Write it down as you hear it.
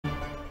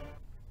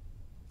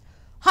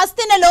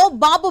హస్తినలో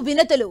బాబు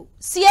వినతులు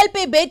CLP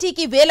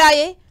బేటీకి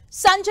వేలాయే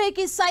సంజయ్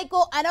కి psycho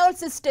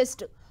analysis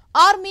test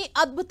army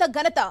అద్భుత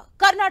ఘనత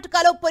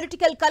కర్ణాటకలో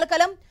పొలిటికల్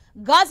కలకలం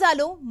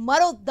గాజాలో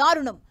మరో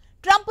దారుణం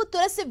ట్రంప్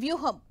తులసి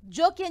వ్యూహం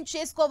జోక్యం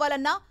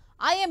చేసుకోవాలన్న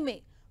IMA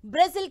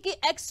బ్రెజిల్ కి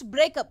ex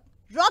breakup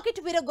rocket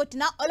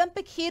విరగొట్టిన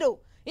Olympic hero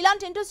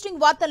ఇలాంటి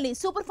ఇంట్రెస్టింగ్ వార్తల్ని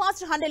సూపర్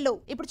ఫాస్ట్ హ్యాండిల్లో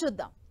ఇప్పుడు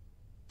చూద్దాం.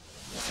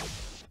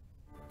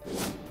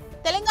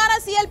 తెలంగాణ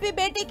CLP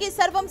భేటీకి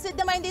సర్వం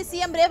సిద్ధమైంది.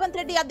 సీఎం రేవంత్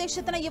రెడ్డి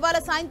అధ్యక్షతన ఇవాళ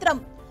సాయంత్రం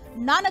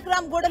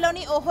నానక్రామ్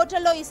గూడలోని ఓ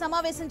హోటల్లో ఈ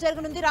సమావేశం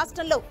జరగనుంది.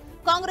 రాష్ట్రంలో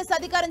కాంగ్రెస్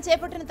అధికారం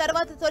చేపట్టిన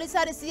తర్వాత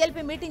తొలిసారి CLP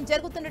మీటింగ్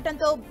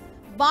జరుగుతుండటంతో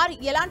వారు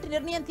ఎలాంటి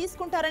నిర్ణయం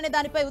తీసుకుంటారనే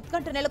దానిపై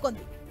ఉత్కంఠ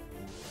నెలకొంది.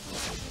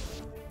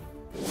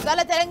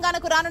 ఇవాళ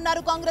తెలంగాణకు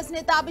రానున్నారు కాంగ్రెస్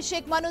నేత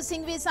అభిషేక్ మను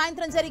సింఘ్వి.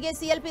 సాయంత్రం జరిగే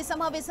CLP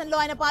సమావేశంలో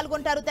ఆయన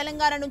పాల్గొంటారు.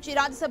 తెలంగాణ నుంచి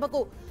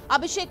రాజ్యసభకు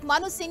అభిషేక్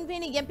మను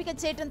సింఘ్విని ఎంపిక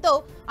చేయడంతో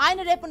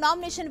ఆయన రేపు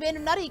నామినేషన్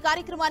వేయనున్నారు. ఈ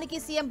కార్యక్రమానికి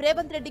సీఎం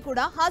రేవంత్ రెడ్డి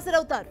కూడా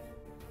హాజరవుతారు.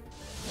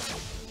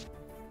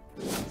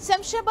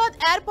 శంషాబాద్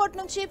ఎయిర్పోర్ట్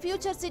నుంచి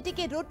ఫ్యూచర్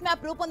సిటీకి రూట్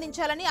మ్యాప్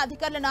రూపొందించాలని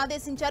అధికారులను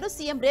ఆదేశించారు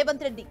సీఎం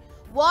రేవంత్ రెడ్డి.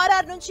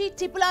 ORR నుంచి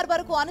TRR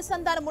వరకు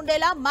అనుసంధానం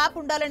ఉండేలా మ్యాప్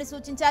ఉండాలని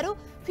సూచించారు.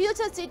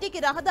 ఫ్యూచర్ సిటీకి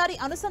రహదారి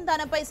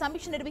అనుసంధానంపై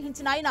సమీక్ష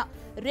నిర్వహించిన ఆయన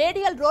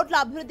రేడియల్ రోడ్ల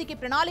అభివృద్ధికి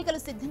ప్రణాళికలు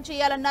సిద్ధం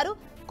చేయాలన్నారు.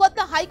 కొత్త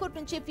హైకోర్టు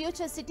నుంచి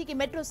ఫ్యూచర్ సిటీకి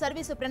మెట్రో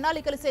సర్వీసు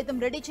ప్రణాళికలు సైతం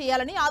రెడీ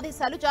చేయాలని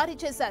ఆదేశాలు జారీ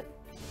చేశారు.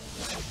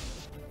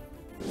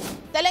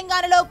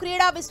 తెలంగాణలో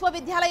క్రీడా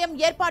విశ్వవిద్యాలయం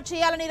ఏర్పాటు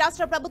చేయాలని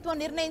రాష్ట్ర ప్రభుత్వం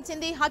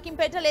నిర్ణయించింది.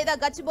 హకీంపేట లేదా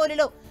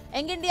గచ్చిబౌలిలో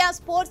యంగ్ ఇండియా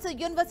స్పోర్ట్స్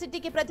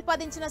యూనివర్సిటీకి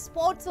ప్రతిపాదించిన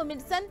స్పోర్ట్స్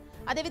మెడిసిన్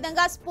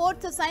అదేవిధంగా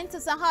స్పోర్ట్స్ సైన్స్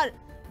సహా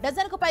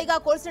డజన్కు పైగా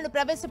కోర్సులను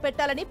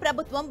ప్రవేశపెట్టాలని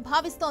ప్రభుత్వం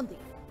భావిస్తోంది.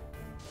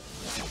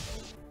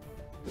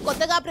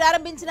 కొత్తగా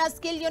ప్రారంభించిన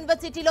స్కిల్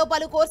యూనివర్సిటీలో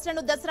పలు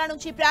కోర్సులను దసరా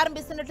నుంచి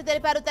ప్రారంభిస్తున్నట్లు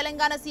తెలిపారు.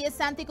 తెలంగాణ CS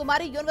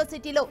శాంతికుమారి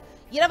యూనివర్సిటీలో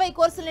 20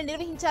 కోర్సులను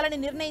నిర్వహించాలని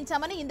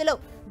నిర్ణయించామని, ఇందులో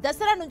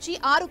దసరా నుంచి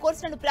 6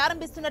 కోర్సులను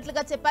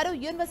ప్రారంభిస్తున్నట్లుగా చెప్పారు.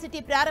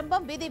 యూనివర్సిటీ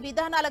ప్రారంభం విధి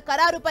విధానాల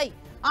ఖరారుపై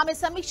ఆమె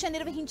సమీక్ష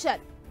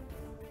నిర్వహించారు.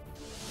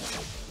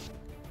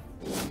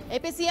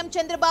 ఏపీ సీఎం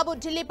చంద్రబాబు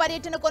ఢిల్లీ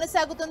పర్యటన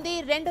కొనసాగుతుంది.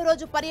 రెండో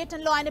రోజు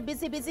పర్యటనలో ఆయన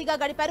బిజీగా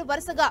గడిపారు.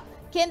 వరుసగా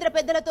కేంద్ర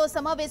పెద్దలతో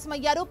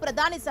సమావేశమయ్యారు.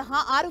 ప్రధాని సహా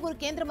 6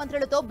 కేంద్ర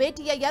మంత్రులతో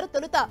భేటీ అయ్యారు.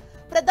 తొలుత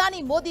ప్రధాని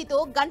మోదీతో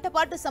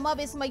గంటపాటు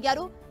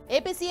సమావేశమయ్యారు.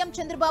 ఏపీ సీఎం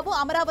చంద్రబాబు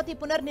అమరావతి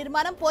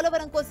పునర్నిర్మాణం,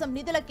 పోలవరం కోసం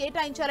నిధుల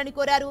కేటాయించాలని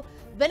కోరారు.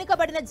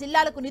 వెనుకబడిన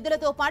జిల్లాలకు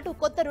నిధులతో పాటు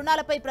కొత్త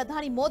రుణాలపై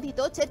ప్రధాని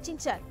మోదీతో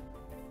చర్చించారు.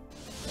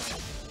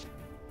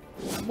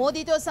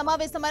 మోదీతో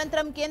సమావేశం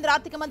అనంతరం కేంద్ర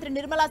ఆర్థిక మంత్రి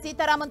నిర్మలా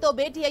సీతారామన్తో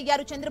భేటీ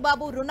అయ్యారు.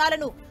 చంద్రబాబు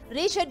రుణాలను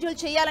రీషెడ్యూల్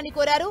చేయాలని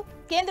కోరారు.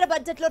 కేంద్ర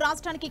బడ్జెట్లో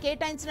రాష్ట్రానికి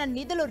కేటాయించిన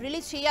నిధులు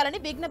రిలీజ్ చేయాలని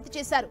విజ్ఞప్తి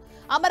చేశారు.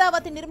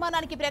 అమరావతి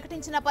నిర్మాణానికి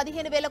ప్రకటించిన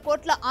 15,000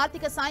 కోట్ల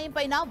ఆర్థిక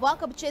సాయంపైన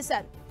వాకబు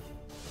చేశారు.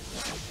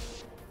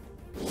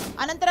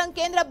 అనంతరం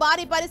కేంద్ర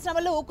భారీ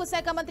పరిశ్రమలు ఉక్కు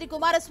శాఖ మంత్రి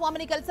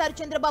కుమారస్వామిని కలిశారు.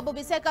 చంద్రబాబు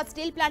విశాఖ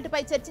స్టీల్ ప్లాంట్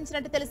పై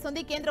చర్చించినట్టు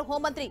తెలుస్తుంది. కేంద్ర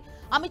హోంమంత్రి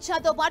అమిత్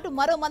షాతో పాటు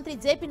మరో మంత్రి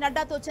JP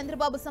నడ్డాతో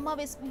చంద్రబాబు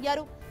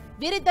సమావేశమయ్యారు.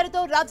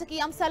 వీరిద్దరితో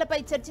రాజకీయ అంశాలపై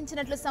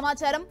చర్చించినట్లు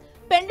సమాచారం.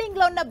 పెండింగ్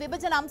లో ఉన్న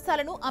విభజన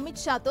అంశాలను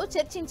అమిత్ షాతో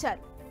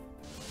చర్చించారు.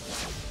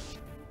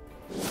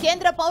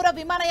 కేంద్ర పౌర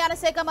విమానయాన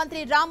శాఖ మంత్రి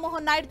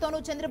రామ్మోహన్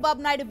నాయుడుతోనూ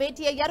చంద్రబాబు నాయుడు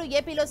భేటీ అయ్యారు.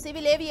 ఏపీలో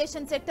సివిల్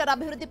ఏవియేషన్ సెక్టర్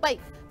అభివృద్ధిపై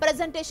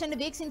ప్రెజెంటేషన్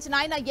వీక్షించిన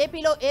ఆయన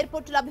ఏపీలో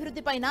ఎయిర్పోర్టుల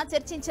అభివృద్ధిపైన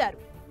చర్చించారు.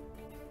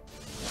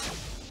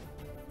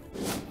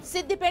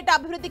 సిద్దిపేట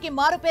అభివృద్ధికి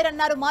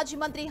మారుపేరన్నారు మాజీ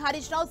మంత్రి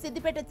హరీష్ రావు.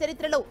 సిద్దిపేట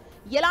చరిత్రలో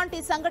ఎలాంటి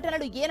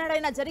సంఘటనలు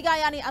ఏనాడైనా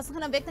జరిగాయని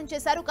అసహనం వ్యక్తం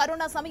చేశారు.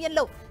 కరోనా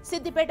సమయంలో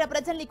సిద్దిపేట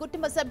ప్రజల్ని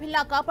కుటుంబ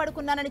సభ్యుల్లా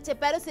కాపాడుకున్నానని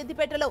చెప్పారు.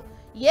 సిద్దిపేటలో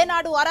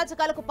ఏనాడు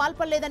అరాచకాలకు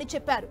పాల్పడలేదని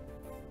చెప్పారు.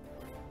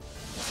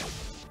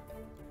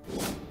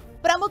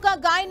 ప్రముఖ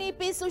గాయని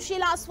P.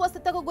 సుశీల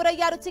అస్వస్థతకు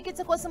గురయ్యారు.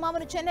 చికిత్స కోసం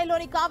ఆమెను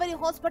చెన్నైలోని కావేరీ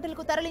హాస్పిటల్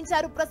కు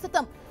తరలించారు.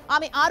 ప్రస్తుతం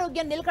ఆమె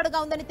ఆరోగ్యం నిలకడగా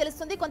ఉందని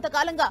తెలుస్తుంది.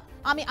 కొంతకాలంగా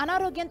ఆమె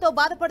అనారోగ్యంతో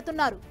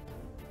బాధపడుతున్నారు.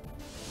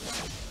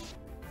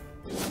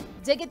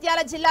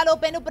 జగిత్యాల జిల్లాలో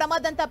పెను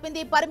ప్రమాదం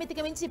తప్పింది.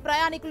 పరిమితికి మించి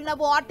ప్రయాణికులున్న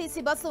ఓ RTC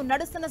బస్సు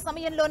నడుస్తున్న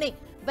సమయంలోనే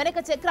వెనక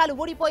చక్రాలు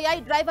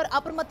ఊడిపోయాయి. డ్రైవర్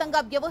అప్రమత్తంగా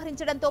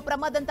వ్యవహరించడంతో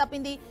ప్రమాదం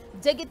తప్పింది.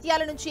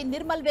 జగిత్యాల నుంచి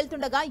నిర్మల్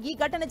వెళ్తుండగా ఈ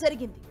ఘటన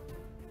జరిగింది.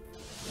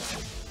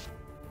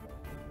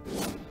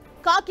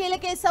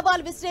 కాకేలకే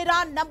సవాల్ విసిరేరా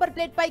నంబర్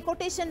ప్లేట్ పై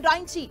కొటేషన్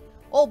రాయించి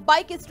ఓ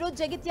బైకిస్టు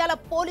జగిత్యాల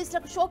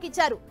పోలీసులకు షోక్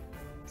ఇచ్చారు.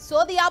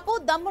 సోది ఆపు,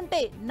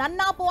 దమ్ముంటే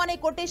నన్నాపు అనే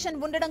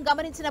కొటేషన్ ఉండడం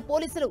గమనించిన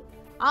పోలీసులు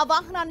ఆ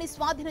వాహనాన్ని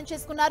స్వాధీనం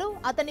చేసుకున్నారు.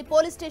 అతన్ని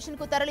పోలీస్ స్టేషన్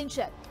కు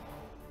తరలించారు.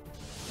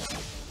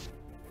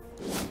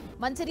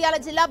 మంచిర్యాల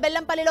జిల్లా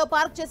బెల్లంపల్లిలో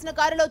పార్క్ చేసిన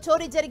కారులో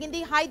చోరీ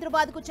జరిగింది.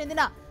 హైదరాబాద్ కు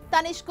చెందిన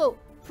తనిష్కు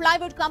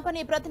ఫ్లైవుడ్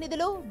కంపెనీ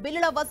ప్రతినిధులు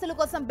బిల్లుల వసూలు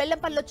కోసం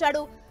బెల్లంపల్లి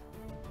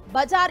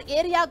బజార్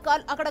ఏరియా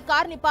అక్కడ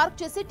కారుని పార్క్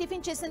చేసి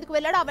టిఫిన్ చేసేందుకు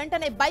వెళ్లాడు. ఆ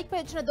వెంటనే బైక్ పై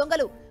వచ్చిన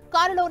దొంగలు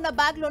కారులో ఉన్న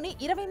బ్యాగ్ లోని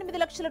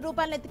 28 లక్షల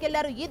రూపాయలను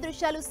ఎత్తుకెళ్లారు. ఈ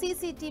దృశ్యాలు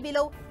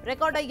CCTVలో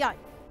రికార్డ్ అయ్యాయి.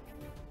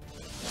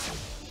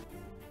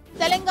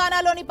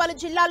 తెలంగాణలోని పలు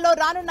జిల్లాల్లో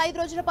రానున్న 5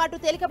 రోజుల పాటు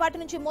తేలికపాటి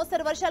నుంచి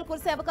మోస్తరు వర్షాలు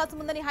కురిసే అవకాశం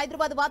ఉందని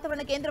హైదరాబాద్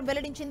వాతావరణ కేంద్రం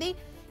వెల్లడించింది.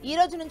 ఈ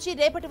రోజు నుంచి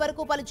రేపటి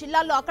వరకు పలు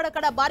జిల్లాల్లో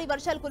అక్కడక్కడ భారీ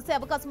వర్షాలు కురిసే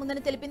అవకాశం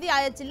ఉందని తెలిపింది.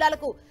 ఆయా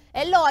జిల్లాలకు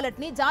ఎల్లో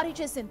అలర్ట్ ని జారీ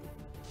చేసింది.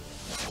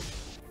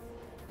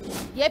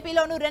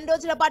 ఏపీలోనూ 2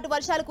 రోజుల పాటు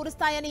వర్షాలు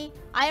కురుస్తాయని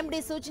ఐఎండీ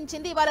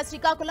సూచించింది. ఇవాళ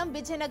శ్రీకాకుళం,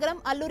 విజయనగరం,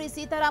 అల్లూరి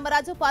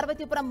సీతారామరాజు,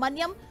 పార్వతీపురం,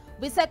 మన్యం,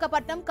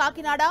 విశాఖపట్నం,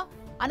 కాకినాడ,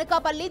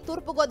 అనకాపల్లి,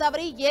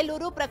 తూర్పుగోదావరి,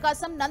 ఏలూరు,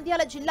 ప్రకాశం,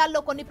 నంద్యాల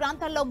జిల్లాల్లో కొన్ని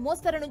ప్రాంతాల్లో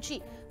మోస్తరు నుంచి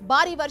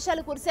భారీ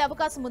వర్షాలు కురిసే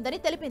అవకాశం ఉందని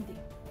తెలిపింది.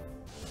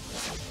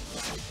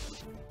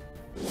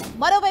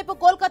 మరోవైపు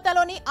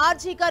కోల్కతాలోని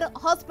ఆర్జీకర్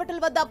హాస్పిటల్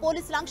వద్ద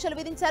పోలీసులు ఆంక్షలు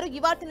విధించారు.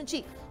 ఇవాటి నుంచి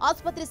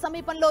ఆసుపత్రి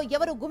సమీపంలో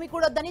ఎవరు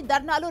గుమికూడొద్దని,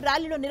 ధర్నాలు,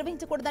 ర్యాలీలు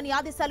నిర్వహించకూడదని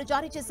ఆదేశాలు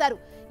జారీ చేశారు.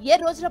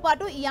 7 రోజుల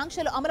పాటు ఈ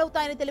ఆంక్షలు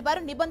అమలవుతాయని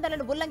తెలిపారు.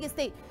 నిబంధనలను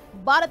ఉల్లంఘిస్తే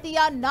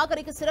భారతీయ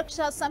నాగరిక సురక్ష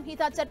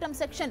సంహిత చట్టం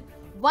సెక్షన్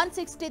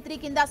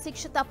 163 కింద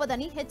శిక్ష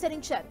తప్పదని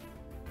హెచ్చరించారు.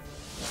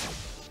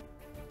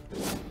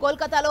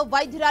 కోల్కతాలో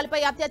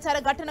వైద్యురాలిపై అత్యాచార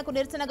ఘటనకు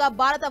నిరసనగా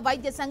భారత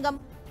వైద్య సంఘం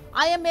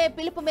ఐఎంఏ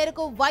పిలుపు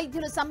మేరకు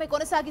వైద్యులు సమ్మె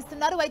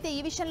కొనసాగిస్తున్నారు. అయితే ఈ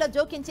విషయంలో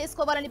జోక్యం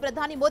చేసుకోవాలని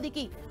ప్రధాని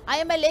మోదీకి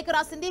ఐఎంఏ లేఖ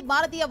రాసింది.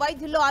 భారతీయ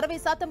వైద్యుల్లో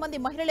 60% మంది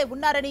మహిళలే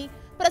ఉన్నారని,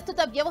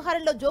 ప్రస్తుత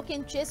వ్యవహారంలో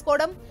జోక్యం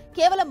చేసుకోవడం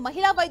కేవలం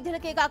మహిళా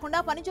వైద్యులకే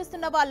కాకుండా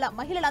పనిచేస్తున్న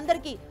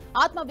మహిళలందరికీ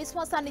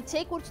ఆత్మవిశ్వాసాన్ని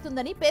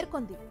చేకూర్చుతుందని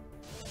పేర్కొంది.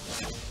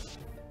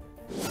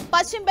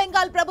 పశ్చిమ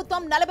బెంగాల్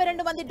ప్రభుత్వం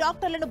 42 మంది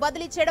డాక్టర్లను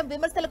బదిలీ చేయడం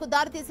విమర్శలకు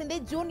దారితీసింది.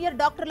 జూనియర్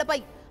డాక్టర్లపై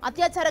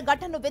అత్యాచార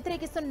ఘటనను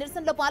వ్యతిరేకిస్తున్న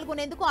నిరసనలో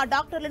పాల్గొనేందుకు ఆ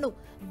డాక్టర్లను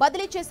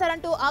బదిలీ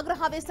చేశారంటూ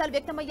ఆగ్రహావేశాలు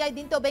వ్యక్తమయ్యాయి.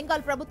 దీంతో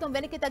బెంగాల్ ప్రభుత్వం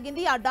వెనక్కి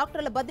తగ్గింది. ఆ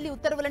డాక్టర్ల బదిలీ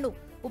ఉత్తర్వులను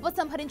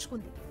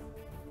ఉపసంహరించుకుంది.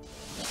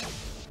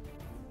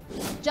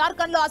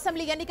 జార్ఖండ్లో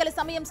అసెంబ్లీ ఎన్నికల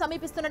సమయం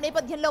సమీపిస్తున్న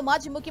నేపథ్యంలో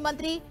మాజీ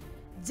ముఖ్యమంత్రి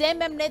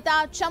జేఎంఎం నేత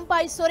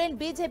చంపాయ్ సోరెన్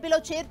బీజేపీలో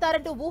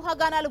చేరతారంటూ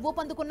ఊహాగానాలు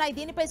ఊపందుకున్నాయి.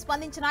 దీనిపై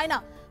స్పందించిన ఆయన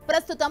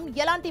ప్రస్తుతం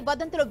ఎలాంటి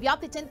వదంతులు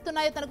వ్యాప్తి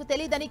చెందుతున్నాయో తనకు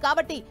తెలియదని,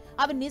 కాబట్టి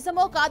అవి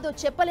నిజమో కాదో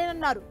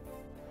చెప్పలేనన్నారు.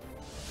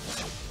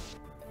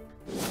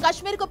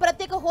 కశ్మీర్ కు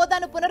ప్రత్యేక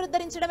హోదాను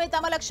పునరుద్ధరించడమే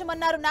తమ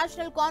లక్ష్యమన్నారు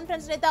నేషనల్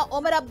కాన్ఫరెన్స్ నేత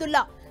ఒమర్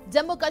అబ్దుల్లా.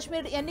 జమ్మూ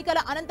కశ్మీర్ ఎన్నికల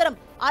అనంతరం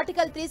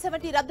ఆర్టికల్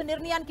 370 రద్దు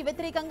నిర్ణయానికి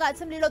వ్యతిరేకంగా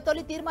అసెంబ్లీలో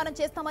తొలి తీర్మానం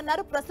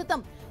చేస్తామన్నారు.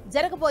 ప్రస్తుతం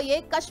జరగబోయే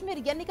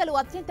కశ్మీర్ ఎన్నికలు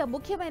అత్యంత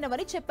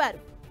ముఖ్యమైనవని చెప్పారు.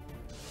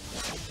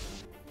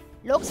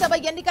 లోక్సభ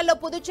ఎన్నికల్లో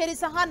పుదుచ్చేరి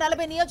సహా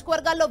 40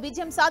 నియోజకవర్గాల్లో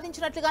విజయం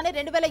సాధించినట్లుగానే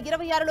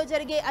 2026లో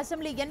జరిగే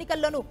అసెంబ్లీ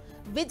ఎన్నికల్లోనూ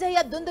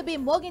విజయ దుందుబి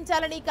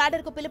మోగించాలని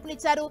క్యాడర్కు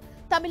పిలుపునిచ్చారు.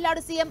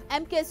 Tamil Nadu CM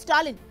MK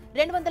Stalin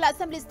 200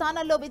 assembly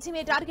స్థానాల్లో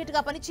విజయమే టార్గెట్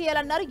గా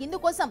పనిచేయాలన్నారు.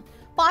 ఇందుకోసం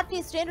పార్టీ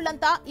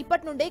శ్రేణులంతా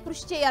ఇప్పటి నుండే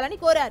కృషి చేయాలని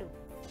కోరారు.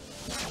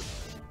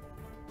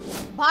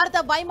 భారత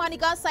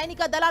వైమానిక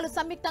సైనిక దళాలు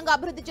సంయుక్తంగా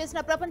అభివృద్ధి చేసిన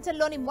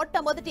ప్రపంచంలోని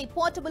మొట్టమొదటి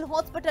పోర్టబుల్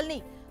హాస్పిటల్ ని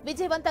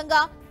విజయవంతంగా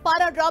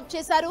పారాడ్రాప్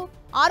చేశారు.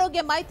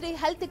 ఆరోగ్య మైత్రి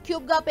హెల్త్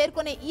క్యూబ్ గా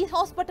పేర్కొనే ఈ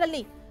హాస్పిటల్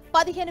ని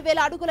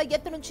 15,000 అడుగుల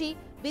ఎత్తు నుంచి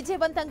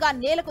విజయవంతంగా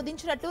నేలకు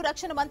దించినట్లు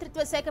రక్షణ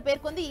మంత్రిత్వ శాఖ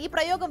పేర్కొంది. ఈ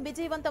ప్రయోగం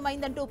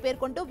విజయవంతమైందంటూ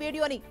పేర్కొంటూ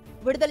వీడియోని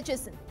విడుదల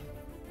చేసింది.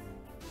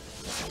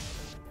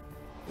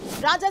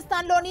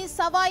 రాజస్థాన్లోని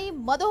సవాయి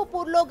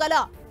మధోపూర్లో గల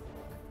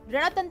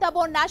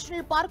రణతంతబో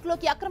నేషనల్ పార్క్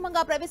లోకి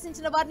అక్రమంగా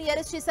ప్రవేశించిన వారిని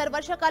అరెస్ట్ చేశారు.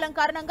 వర్షాకాలం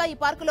కారణంగా ఈ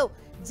పార్కులో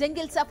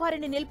జంగిల్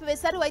సఫారీని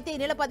నిలిపివేశారు. అయితే ఈ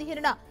నెల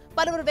 15న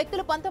పలువురు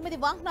వ్యక్తులు 19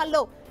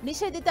 వాహనాల్లో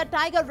నిషేధిత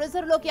టైగర్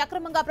రిజర్వ్ లోకి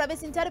అక్రమంగా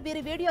ప్రవేశించారు.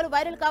 వీరి వీడియోలు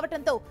వైరల్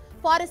కావడంతో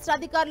ఫారెస్ట్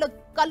అధికారులు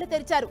కళ్లు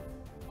తెరిచారు.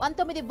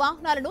 19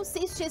 వాహనాలను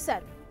సీజ్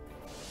చేశారు.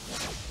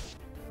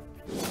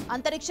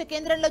 అంతరిక్ష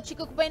కేంద్రంలో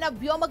చిక్కుకుపోయిన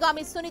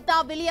వ్యోమగామి సునీత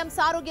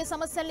విలియమ్స్ ఆరోగ్య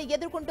సమస్యల్ని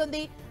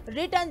ఎదుర్కొంటుంది.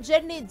 రిటర్న్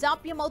జర్నీ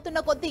జాప్యం అవుతున్న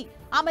కొద్దీ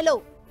ఆమెలో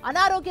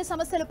అనారోగ్య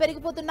సమస్యలు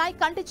పెరిగిపోతున్నాయి.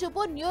 కంటి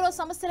చూపు, న్యూరో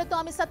సమస్యలతో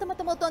ఆమె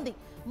సతమతమవుతోంది.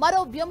 మరో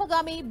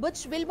వ్యోమగామి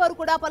బుచ్ విల్మోర్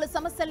కూడా పలు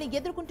సమస్యల్ని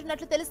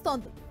ఎదుర్కొంటున్నట్లు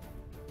తెలుస్తోంది.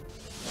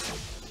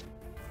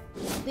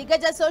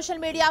 దిగ్గజ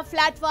సోషల్ మీడియా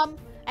ప్లాట్ఫామ్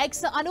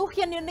ఎక్స్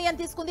అనూహ్య నిర్ణయం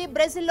తీసుకుంది.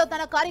 బ్రెజిల్లో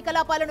తన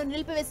కార్యకలాపాలను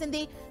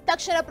నిలిపివేసింది.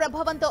 తక్షణ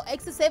ప్రభావంతో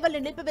ఎక్స్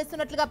సేవల్ని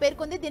నిలిపివేస్తున్నట్లుగా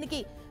పేర్కొంది. దీనికి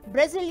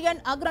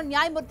బ్రెజిలియన్ అగ్ర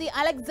న్యాయమూర్తి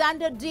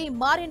అలెగ్జాండర్ డి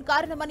మారిన్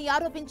కారణమని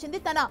ఆరోపించింది.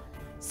 తన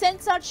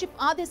సెన్సార్షిప్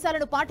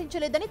ఆదేశాలను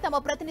పాటించలేదని, తమ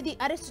ప్రతినిధి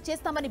అరెస్టు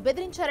చేస్తామని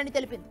బెదిరించారని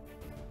తెలిపింది.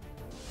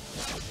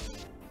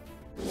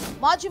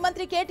 మాజీ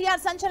మంత్రి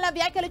కేటీఆర్ సంచలన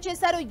వ్యాఖ్యలు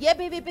చేశారు.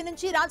 ఏబీవీపీ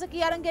నుంచి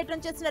రాజకీయ అరంగేట్రం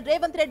చేసిన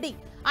రేవంత్ రెడ్డి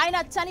ఆయన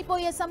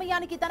చనిపోయే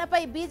సమయానికి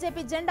తనపై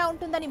బీజేపీ జెండా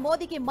ఉంటుందని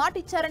మోదీకి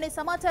మాటిచ్చారనే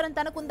సమాచారం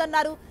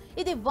తనకుందన్నారు.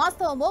 ఇది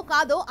వాస్తవమో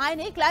కాదో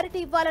ఆయనే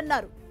క్లారిటీ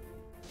ఇవ్వాలన్నారు.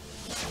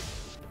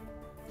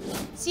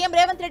 సీఎం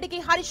రేవంత్ రెడ్డికి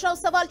హరీష్ రావు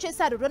సవాల్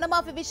చేశారు.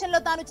 రుణమాఫీ విషయంలో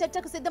తాను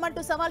చర్చకు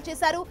సిద్ధమంటూ సవాల్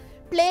చేశారు.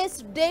 ప్లేస్,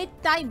 డేట్,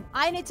 టైం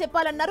ఆయనే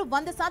చెప్పాలన్నారు.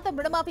 100%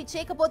 రుణమాఫీ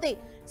చేయకపోతే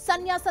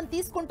సన్యాసం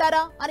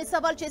తీసుకుంటారా అని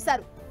సవాల్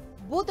చేశారు.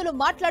 బూతులు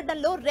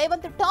మాట్లాడడంలో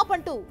రేవంత్ టాప్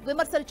అంటూ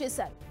విమర్శలు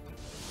చేశారు.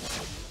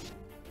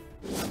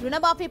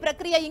 రుణమాఫీ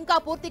ప్రక్రియ ఇంకా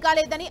పూర్తి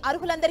కాలేదని,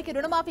 అర్హులందరికీ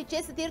రుణమాఫీ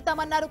చేసి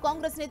తీరుతామన్నారు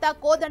కాంగ్రెస్ నేత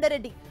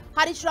కోదండరెడ్డి.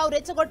 హరీష్ రావు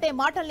రెచ్చగొట్టే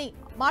మాటల్ని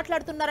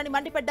మాట్లాడుతున్నారని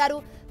మండిపడ్డారు.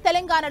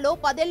 తెలంగాణలో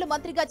 10 ఏళ్లు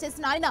మంత్రిగా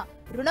చేసిన ఆయన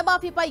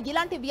రుణమాఫీపై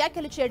ఇలాంటి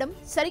వ్యాఖ్యలు చేయడం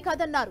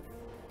సరికాదన్నారు.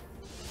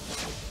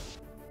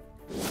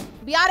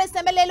 బీఆర్ఎస్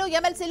ఎమ్మెల్యేలు,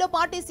 ఎమ్మెల్సీలు,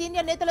 పార్టీ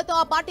సీనియర్ నేతలతో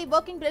ఆ party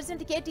working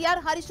president KTR,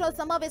 Harish Rao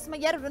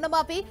సమావేశమయ్యారు.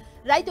 రుణమాఫీ,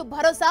 రైతు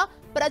భరోసా,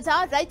 ప్రజా,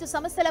 రైతు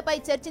సమస్యలపై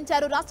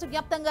చర్చించారు. రాష్ట్ర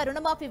వ్యాప్తంగా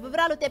రుణమాఫీ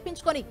వివరాలు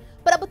తెప్పించుకొని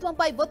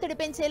ప్రభుత్వంపై ఒత్తిడి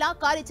పెంచేలా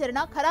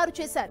కార్యాచరణ ఖరారు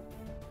చేశారు.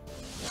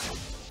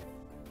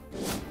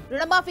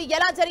 రుణమాఫీ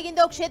ఎలా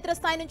జరిగిందో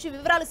క్షేత్రస్థాయి నుంచి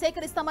వివరాలు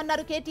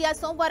సేకరిస్తామన్నారు కేటీఆర్.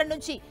 సోమవారం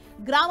నుంచి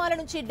గ్రామాల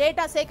నుంచి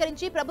డేటా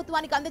సేకరించి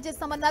ప్రభుత్వానికి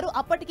అందజేస్తామన్నారు.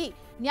 అప్పటికి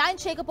న్యాయం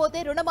చేయకపోతే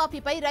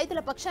రుణమాఫీపై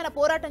రైతుల పక్షాన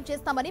పోరాటం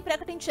చేస్తామని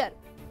ప్రకటించారు.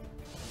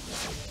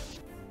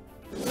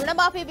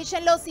 రుణమాఫీ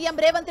విషయంలో సీఎం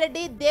రేవంత్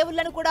రెడ్డి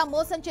దేవుళ్లను కూడా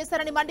మోసం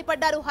చేశారని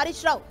మండిపడ్డారు.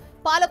 హరీష్ రావు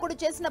పాలకుడు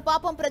చేసిన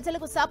పాపం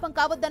ప్రజలకు శాపం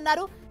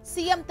కావద్దన్నారు.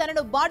 సీఎం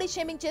తనను బాడీ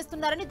షేమింగ్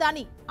చేస్తున్నారని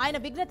దాన్ని ఆయన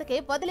విఘ్నతకే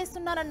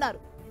వదిలేస్తున్నానన్నారు.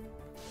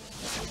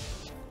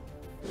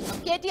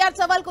 కేటీఆర్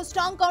సవాల్ కు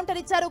స్ట్రాంగ్ కౌంటర్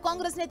ఇచ్చారు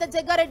కాంగ్రెస్ నేత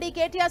జగ్గారెడ్డి.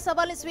 కేటీఆర్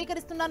సవాల్ ని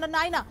స్వీకరిస్తున్నానన్న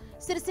ఆయన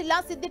సిరిసిల్ల,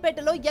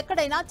 సిద్దిపేటలో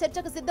ఎక్కడైనా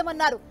చర్చకు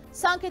సిద్ధమన్నారు.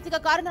 సాంకేతిక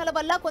కారణాల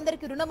వల్ల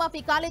కొందరికి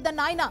రుణమాఫీ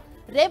కాలేదన్న ఆయన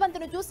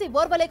రేవంత్ ను చూసి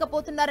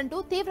ఓర్వలేకపోతున్నారంటూ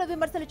తీవ్ర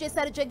విమర్శలు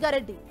చేశారు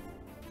Jaggareddy.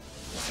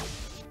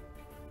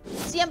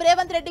 CM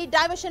Revanth Reddy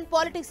diversion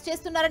politics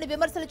చేస్తున్నారని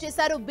విమర్శలు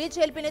చేశారు.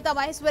 బీజేపీ నేత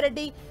మహేశ్వర్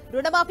రెడ్డి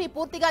రుణమాఫీ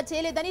పూర్తిగా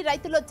చేయలేదని,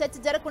 రైతుల్లో చర్చ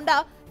జరగకుండా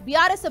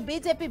బీఆర్ఎస్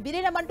బీజేపీ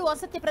విలీనమంటూ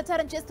అసత్య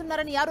ప్రచారం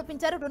చేస్తున్నారని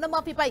ఆరోపించారు.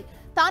 రుణమాఫీపై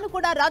తాను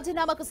కూడా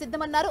రాజీనామాకు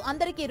సిద్ధమన్నారు.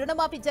 అందరికీ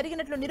రుణమాఫీ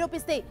జరిగినట్లు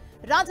నిరూపిస్తే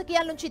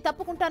రాజకీయాల నుంచి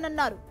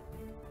తప్పుకుంటానన్నారు.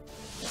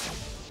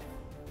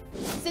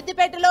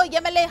 సిద్దిపేటలో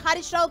MLA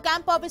Harish Rao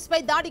camp office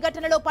పై దాడి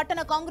ఘటనలో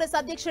పట్టణ కాంగ్రెస్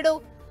అధ్యక్షుడు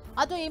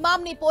అతు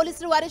ఇమాం ని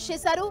పోలీసులు అరెస్ట్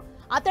చేశారు.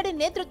 అతడి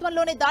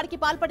నేతృత్వంలోనే దాడికి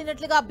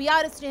పాల్పడినట్లుగా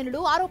బీఆర్ఎస్ శ్రేణులు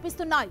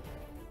ఆరోపిస్తున్నాయి.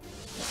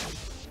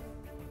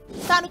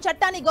 తాను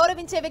చట్టాన్ని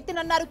గౌరవించే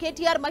వ్యక్తినన్నారు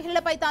కేటీఆర్.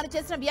 మహిళలపై తాను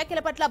చేసిన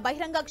వ్యాఖ్యల పట్ల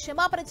బహిరంగ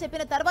క్షమాపణ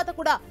చెప్పిన తర్వాత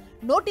కూడా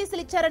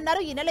నోటీసులు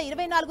ఇచ్చారన్నారు. ఈ నెల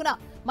 24న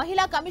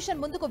మహిళా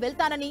కమిషన్ ముందుకు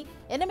వెళ్తానని,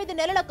 8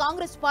 నెలల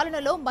కాంగ్రెస్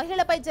పాలనలో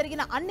మహిళలపై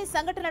జరిగిన అన్ని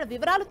సంఘటనల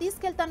వివరాలు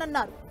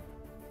తీసుకెళ్తానన్నారు.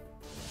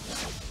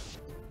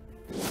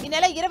 ఈ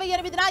నెల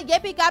 28న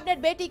ఏపీ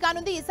కేబినెట్ భేటీ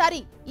కానుంది. ఈసారి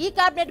ఈ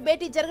కేబినెట్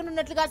భేటీ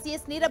జరగనున్నట్లుగా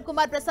సీఎస్ నీరబ్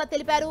కుమార్ ప్రసాద్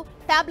తెలిపారు.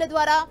 ట్యాబ్ల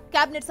ద్వారా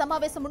కేబినెట్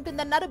సమావేశం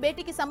ఉంటుందన్నారు.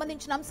 భేటీకి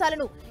సంబంధించిన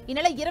అంశాలను ఈ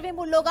నెల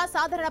 23లోగా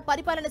సాధారణ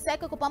పరిపాలన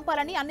శాఖకు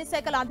పంపాలని అన్ని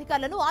శాఖల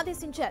అధికారులను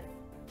ఆదేశించారు.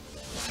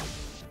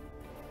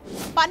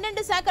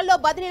 12 శాఖల్లో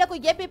బదిలీలకు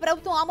ఏపీ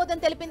ప్రభుత్వం ఆమోదం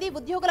తెలిపింది.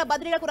 ఉద్యోగుల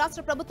బదిలీలకు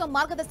రాష్ట్ర ప్రభుత్వం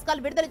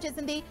మార్గదర్శకాలు విడుదల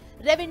చేసింది.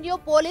 రెవెన్యూ,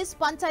 పోలీస్,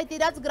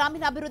 పంచాయతీరాజ్,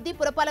 గ్రామీణాభివృద్ధి,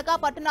 పురపాలక,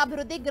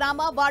 పట్టణాభివృద్ధి,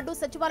 గ్రామ, వార్డు,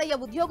 సచివాలయ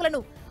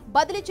ఉద్యోగులను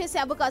బదిలీ చేసే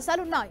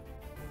అవకాశాలున్నాయి.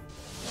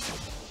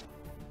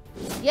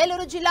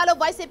 ఏలూరు జిల్లాలో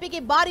వైసీపీకి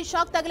భారీ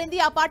షాక్ తగిలింది.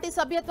 ఆ పార్టీ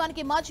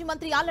సభ్యత్వానికి మాజీ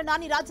మంత్రి ఆళ్ల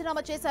నాని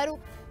రాజీనామా చేశారు.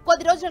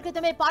 కొద్ది రోజుల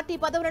క్రితమే పార్టీ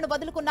పదవులను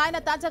వదులుకున్న ఆయన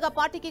తాజాగా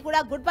పార్టీకి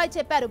కూడా గుడ్ బై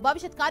చెప్పారు.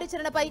 భవిష్యత్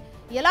కార్యాచరణపై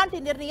ఎలాంటి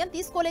నిర్ణయం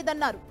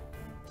తీసుకోలేదన్నారు.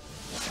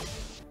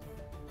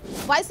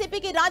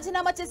 వైసీపీకి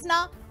రాజీనామా చేసిన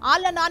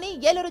ఆళ్ల నాని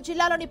ఏలూరు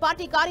జిల్లాలోని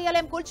పార్టీ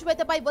కార్యాలయం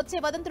కూల్చివేతపై వచ్చే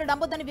వదంతులు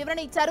నమ్మొద్దని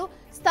వివరణ ఇచ్చారు.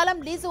 స్థలం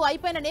లీజు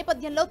అయిపోయిన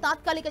నేపథ్యంలో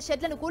తాత్కాలిక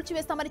షెడ్లను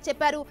కూల్చివేస్తామని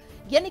చెప్పారు.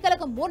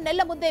 ఎన్నికలకు 3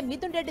 నెలల ముందే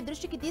మిథున్ రెడ్డి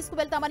దృష్టికి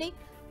తీసుకువెళ్తామని,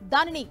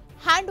 దానిని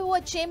హ్యాండ్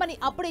ఓవర్ చేయమని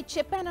అప్పుడే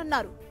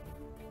చెప్పానన్నారు.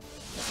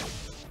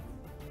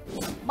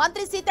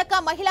 మంత్రి సీతక్క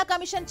మహిళా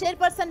కమిషన్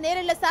చైర్పర్సన్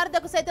నేరెళ్ల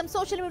శారదకు సైతం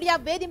సోషల్ మీడియా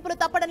వేధింపులు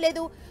తప్పడం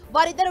లేదు.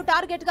 వారిద్దరూ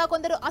టార్గెట్ గా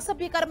కొందరు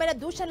అసభ్యకరమైన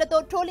దూషణలతో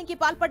ట్రోలింగ్ కి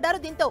పాల్పడ్డారు.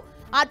 దీంతో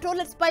ఆ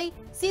ట్రోలర్స్ పై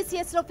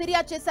సీసీఎస్ లో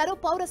ఫిర్యాదు చేశారు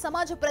పౌర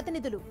సమాజ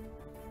ప్రతినిధులు.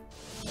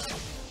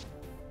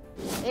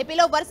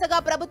 ఏపీలో వరుసగా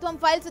ప్రభుత్వం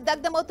ఫైల్స్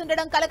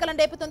దగ్ధమవుతుండడం కలకలం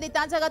రేపుతుంది.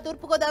 తాజాగా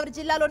తూర్పుగోదావరి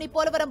జిల్లాలోని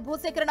పోలవరం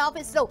భూసేకరణ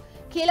ఆఫీసులో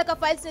కీలక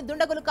ఫైల్స్ ని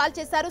దుండగులు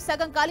కాల్చేశారు.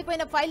 సగం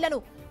కాలిపోయిన ఫైళ్లను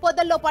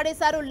పొదల్లో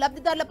పడేశారు.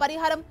 లబ్ధిదారుల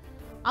పరిహారం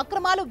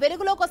అక్రమాలు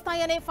వెలుగులోకి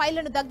వస్తాయనే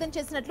ఫైళ్లను దగ్ధం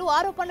చేసినట్లు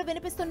ఆరోపణలు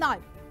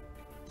వినిపిస్తున్నాయి.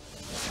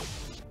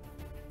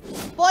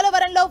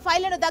 పోలవరంలో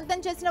ఫైళ్లను దగ్ధం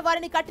చేసిన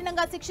వారిని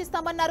కఠినంగా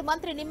శిక్షిస్తామన్నారు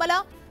మంత్రి నిమ్మల.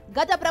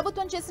 గత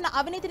ప్రభుత్వం చేసిన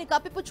అవినీతిని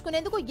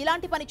కప్పిపుచ్చుకునేందుకు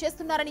ఇలాంటి పని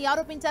చేస్తున్నారని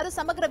ఆరోపించారు.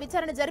 సమగ్ర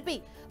విచారణ జరిపి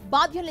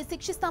బాధ్యుల్ని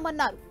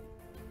శిక్షిస్తామన్నారు.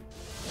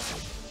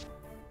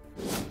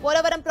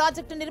 పోలవరం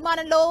ప్రాజెక్టు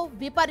నిర్మాణంలో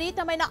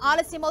విపరీతమైన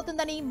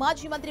ఆలస్యమవుతుందని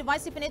మాజీ మంత్రి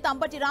వైసీపీ నేత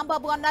అంబటి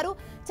రాంబాబు అన్నారు.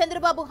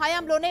 చంద్రబాబు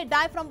హయాంలోనే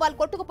డయాఫ్రమ్ వాల్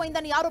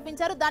కొట్టుకుపోయిందని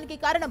ఆరోపించారు. దానికి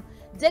కారణం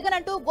జగన్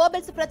అంటూ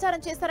గోబెల్స్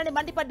ప్రచారం చేస్తారని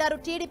మండిపడ్డారు.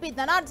 టీడీపీ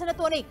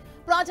ధనార్జనతోనే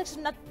ప్రాజెక్టు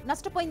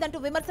నష్టపోయిందంటూ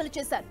విమర్శలు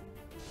చేశారు.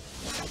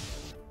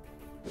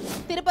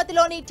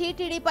 తిరుపతిలోని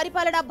టీటీడీ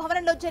పరిపాలనా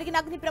భవనంలో జరిగిన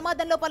అగ్ని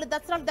ప్రమాదంలో పలు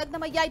దస్త్రాలు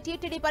దగ్ధమయ్యాయి.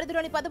 టీటీడీ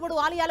పరిధిలోని 13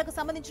 ఆలయాలకు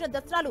సంబంధించిన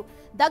దస్త్రాలు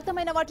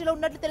దగ్ధమైన వాటిలో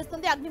ఉన్నట్లు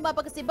తెలుస్తుంది.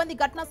 అగ్నిమాపక సిబ్బంది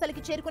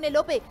ఘటనాస్థలికి చేరుకునే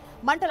లోపే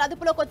మంటలు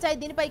అదుపులోకి వచ్చాయి.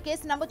 దీనిపై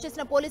కేసు నమోదు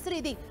చేసిన పోలీసులు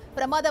ఇది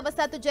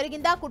ప్రమాదవశాత్తు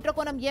జరిగిందా,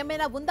 కుట్రకోణం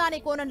ఏమైనా ఉందా అనే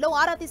కోణంలో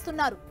ఆరా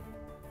తీస్తున్నారు.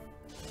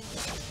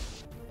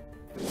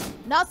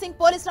 నాసింగ్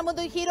పోలీసుల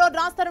ముందు హీరో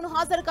రాస్తారును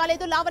హాజరు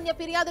కాలేదు. లావణ్య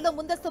ఫిర్యాదులో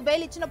ముందస్తు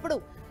బెయిల్ ఇచ్చినప్పుడు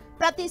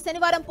ప్రతి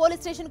శనివారం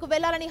పోలీస్ స్టేషన్ కు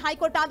వెళ్లాలని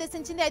హైకోర్టు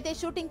ఆదేశించింది. అయితే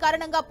షూటింగ్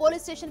కారణంగా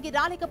పోలీస్ స్టేషన్ కి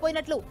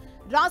రాలేకపోయినట్లు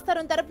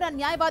రాస్తారున్ తరపున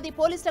న్యాయవాది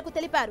పోలీసులకు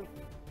తెలిపారు.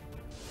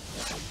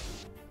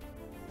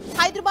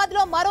 హైదరాబాద్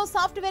లో మరో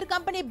software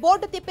company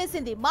board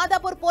తిప్పేసింది.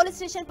 Madhapur police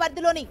station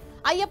పరిధిలోని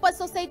అయ్యప్ప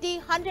సొసైటీ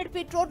 100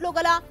 ఫీట్ రోడ్ లో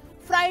గల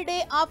ఫ్రైడే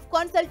ఆఫ్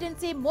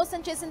కన్సల్టెన్సీ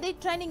మోసం చేసింది.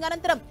 ట్రైనింగ్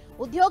అనంతరం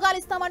ఉద్యోగాలు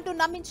ఇస్తామంటూ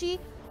నమ్మించి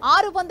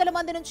 600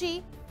 మంది నుంచి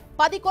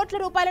 10 కోట్ల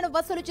రూపాయలను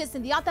వసూలు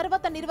చేసింది. ఆ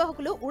తర్వాత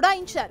నిర్వాహకులు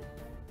ఉడాయించారు.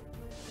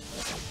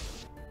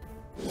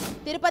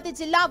 తిరుపతి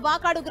జిల్లా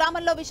వాకాడు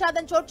గ్రామంలో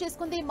విషాదం చోటు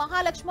చేసుకుంది.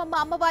 మహాలక్ష్మమ్మ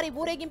అమ్మవారి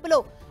ఊరేగింపులో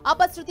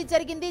అపశృతి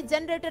జరిగింది.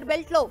 జనరేటర్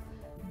బెల్ట్ లో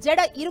జడ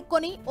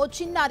ఇరుక్కొని ఓ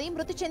చిన్నారి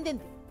మృతి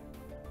చెందింది.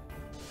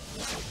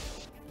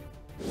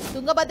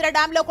 తుంగభద్ర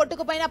డ్యాంలో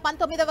కొట్టుకుపోయిన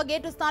 19వ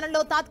గేటు స్థానంలో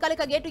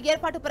తాత్కాలిక గేటు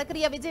ఏర్పాటు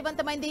ప్రక్రియ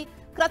విజయవంతమైంది.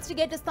 క్రస్ట్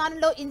గేటు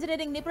స్థానంలో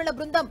ఇంజనీరింగ్ నిపుణుల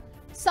బృందం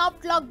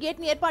సాఫ్ట్ లాక్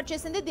గేట్ ని ఏర్పాటు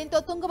చేసింది. దీంతో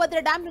తుంగభద్ర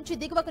డ్యాం నుంచి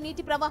దిగువకు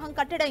నీటి ప్రవాహం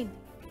కట్టడైంది.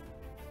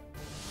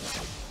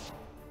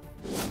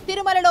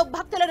 తిరుమలలో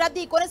భక్తుల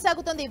రద్దీ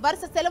కొనసాగుతుంది.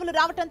 వరుస సెలవులు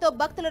రావడంతో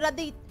భక్తుల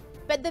రద్దీ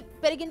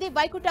పెరిగింది.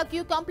 వైకుంఠ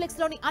క్యూ కాంప్లెక్స్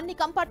లోని అన్ని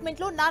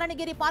కంపార్ట్మెంట్లు,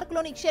 నారాయణగిరి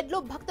పార్కులోని షెడ్లు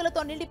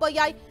భక్తులతో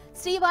నిండిపోయాయి.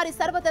 శ్రీవారి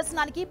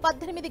సర్వదర్శనానికి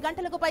 18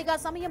 గంటలకు పైగా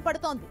సమయం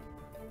పడుతోంది.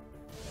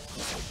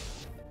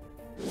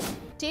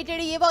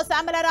 టీటీడీ ఈవో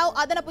శ్యామలారావు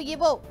అదనపు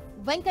ఈవో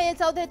వెంకయ్య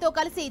చౌదరితో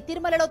కలిసి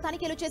తిరుమలలో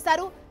తనిఖీలు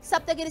చేశారు.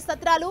 సప్తగిరి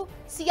సత్రాలు,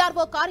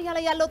 సిఆర్ఓ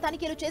కార్యాలయాల్లో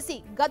తనిఖీలు చేసి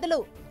గదులు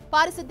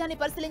పారిశుద్ధ్యాన్ని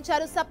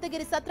పరిశీలించారు.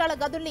 సప్తగిరి సత్రాల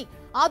గదుల్ని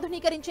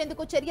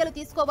ఆధునీకరించేందుకు చర్యలు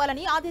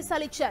తీసుకోవాలని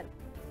ఆదేశాలిచ్చారు.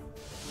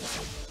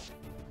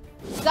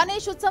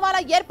 గణేష్ ఉత్సవాల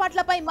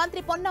ఏర్పాట్లపై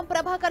మంత్రి పొన్నం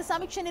ప్రభాకర్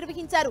సమీక్ష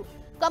నిర్వహించారు.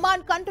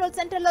 కమాండ్ కంట్రోల్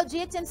సెంటర్లో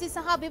జీహెచ్ఎంసీ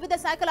సహా వివిధ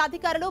శాఖల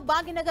అధికారులు,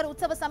 భాగ్యనగర్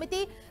ఉత్సవ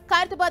సమితి,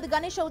 ఖైరతాబాద్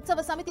గణేష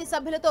ఉత్సవ సమితి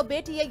సభ్యులతో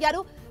భేటీ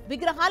అయ్యారు.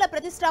 విగ్రహాల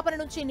ప్రతిష్టాపన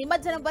నుంచి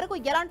నిమజ్జనం వరకు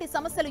ఎలాంటి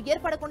సమస్యలు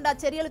ఏర్పడకుండా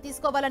చర్యలు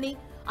తీసుకోవాలని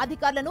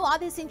అధికారులను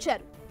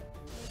ఆదేశించారు.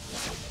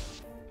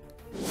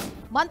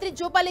 మంత్రి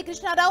జూపల్లి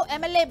కృష్ణారావు,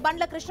 ఎమ్మెల్యే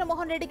బండ్ల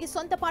కృష్ణమోహన్ రెడ్డికి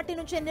సొంత పార్టీ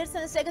నుంచే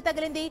నిరసన సెగ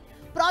తగిలింది.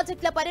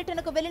 ప్రాజెక్టుల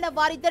పర్యటనకు వెళ్లిన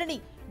వారిద్దరిని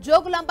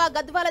జోగులాంబ,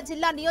 గద్వాల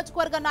జిల్లా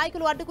నియోజకవర్గ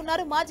నాయకులు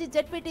అడ్డుకున్నారు. మాజీ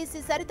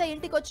జెడ్పీటీసీ సరిత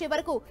ఇంటికొచ్చే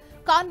వరకు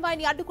కాన్వాయ్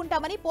ని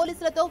అడ్డుకుంటామని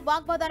పోలీసులతో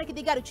వాగ్వాదానికి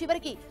దిగారు.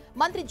 చివరికి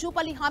మంత్రి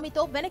జూపల్లి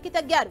హామీతో వెనక్కి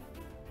తగ్గారు.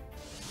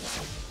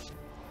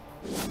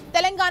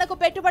 తెలంగాణకు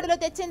పెట్టుబడులు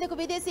తెచ్చేందుకు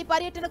విదేశీ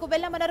పర్యటనకు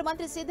వెళ్లామన్నారు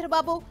మంత్రి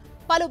శ్రీధర్బాబు.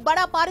 పలు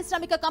బడా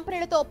పారిశ్రామిక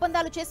కంపెనీలతో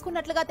ఒప్పందాలు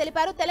చేసుకున్నట్లుగా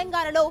తెలిపారు.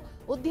 తెలంగాణలో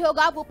ఉద్యోగ,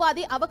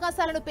 ఉపాధి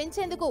అవకాశాలను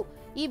పెంచేందుకు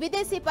ఈ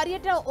విదేశీ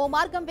పర్యటన ఓ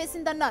మార్గం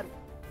వేసిందన్నారు.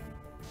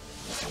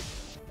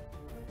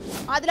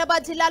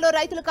 ఆదిలాబాద్ జిల్లాలో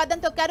రైతులు కదం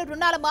తొక్కారు.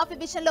 రుణాల మాఫీ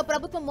విషయంలో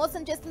ప్రభుత్వం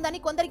మోసం చేస్తుందని,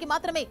 కొందరికి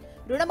మాత్రమే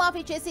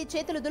రుణమాఫీ చేసి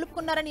చేతులు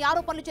దులుపుకున్నారని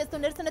ఆరోపణలు చేస్తూ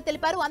నిరసన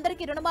తెలిపారు.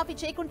 అందరికీ రుణమాఫీ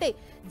చేయకుంటే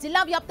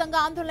జిల్లా వ్యాప్తంగా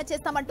ఆందోళన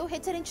చేస్తామంటూ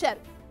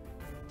హెచ్చరించారు.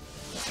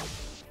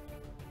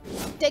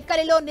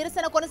 టెక్కలిలో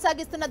నిరసన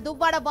కొనసాగిస్తున్న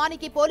దువ్వాడ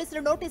వాణికి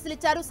పోలీసులు నోటీసులు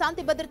ఇచ్చారు.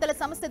 శాంతి భద్రతల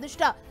సమస్య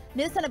దృష్ట్యా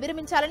నిరసన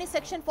విరమించాలని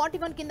సెక్షన్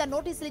 41 కింద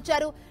నోటీసులు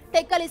ఇచ్చారు.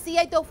 టెక్కలి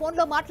సీఐతో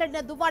ఫోన్లో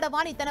మాట్లాడిన దువ్వాడ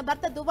వాణి తన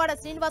భర్త దువ్వాడ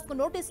శ్రీనివాస్ కు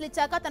నోటీసులు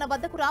ఇచ్చాక తన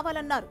వద్దకు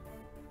రావాలన్నారు.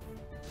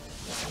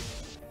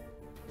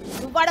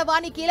 దువ్వాడ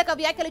వాణి కీలక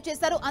వ్యాఖ్యలు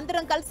చేశారు.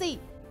 అందరం కలిసి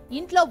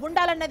ఇంట్లో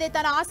ఉండాలన్నదే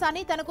తన ఆశ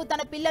అని, తనకు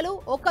తన పిల్లలు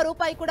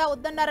 ₹1 కూడా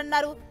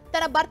వద్దన్నారన్నారు.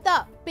 తన భర్త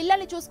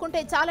పిల్లల్ని చూసుకుంటే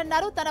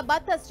చాలన్నారు. తన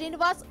భర్త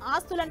శ్రీనివాస్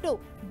ఆస్తులంటూ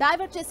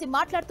డైవర్ట్ చేసి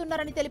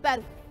మాట్లాడుతున్నారని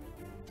తెలిపారు.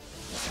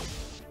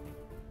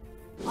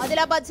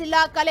 ఆదిలాబాద్ జిల్లా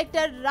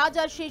కలెక్టర్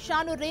రాజర్షి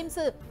షాను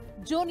రిమ్స్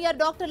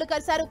జూనియర్ డాక్టర్లు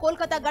కలిశారు.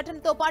 కోల్కతా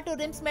ఘటనతో పాటు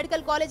రిమ్స్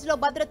మెడికల్ కాలేజ్ లో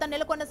భద్రత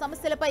నెలకొన్న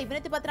సమస్యలపై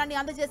వినతి పత్రాన్ని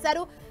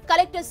అందజేశారు.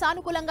 కలెక్టర్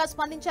సానుకూలంగా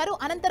స్పందించారు.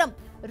 అనంతరం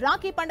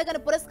రాఖీ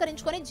పండుగను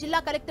పురస్కరించుకొని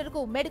జిల్లా కలెక్టర్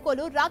కు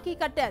మెడికోలు రాఖీ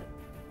కట్టారు.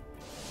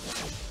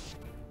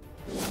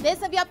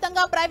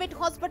 దేశవ్యాప్తంగా ప్రైవేట్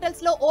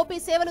హాస్పిటల్స్ లో ఓపీ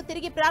సేవలు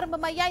తిరిగి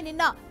ప్రారంభమయ్యాయి.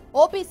 నిన్న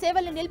ఓపీ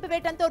సేవల్ని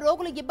నిలిపివేయడంతో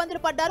రోగులు ఇబ్బందులు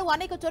పడ్డారు.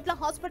 అనేక చోట్ల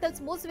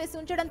హాస్పిటల్స్ మూసివేసి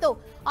ఉంచడంతో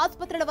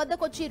ఆసుపత్రుల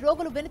వద్దకొచ్చి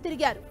రోగులు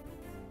వెనుతిరిగారు.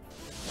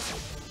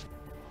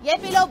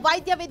 ఏపీలో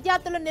వైద్య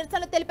విద్యార్థులు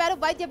నిరసన తెలిపారు.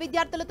 వైద్య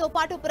విద్యార్థులతో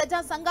పాటు ప్రజా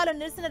సంఘాలు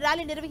నిరసన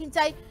ర్యాలీ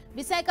నిర్వహించాయి.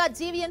 విశాఖ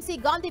జీవీఎంసీ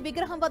గాంధీ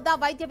విగ్రహం వద్ద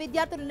వైద్య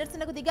విద్యార్థులు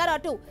నిరసనకు దిగారు.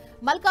 అటు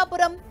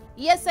మల్కాపురం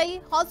ఈఎస్ఐ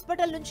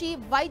హాస్పిటల్ నుంచి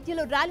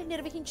వైద్యులు ర్యాలీ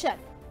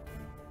నిర్వహించారు.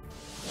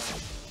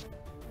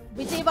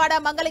 విజయవాడ,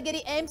 మంగళగిరి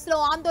ఎయిమ్స్ లో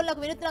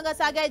ఆందోళనకు వినూత్నంగా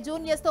సాగాయి.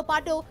 జూనియర్స్ తో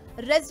పాటు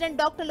రెసిడెంట్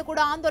డాక్టర్లు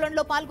కూడా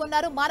ఆందోళనలో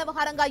పాల్గొన్నారు.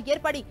 మానవహారంగా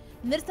ఏర్పడి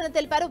నిరసన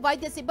తెలిపారు.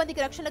 వైద్య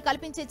సిబ్బందికి రక్షణ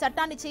కల్పించే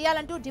చట్టాన్ని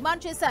చేయాలంటూ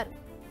డిమాండ్ చేశారు.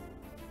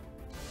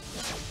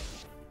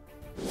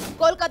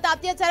 కోల్కతా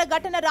అత్యాచార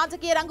ఘటన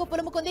రాజకీయ రంగు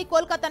పులుముకుంది.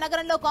 కోల్కతా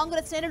నగరంలో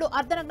కాంగ్రెస్ శ్రేణులు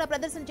అర్ధనగ్న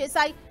ప్రదర్శన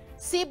చేశాయి.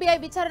 సిబిఐ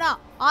విచారణ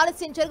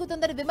ఆలస్యం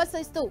జరుగుతుందని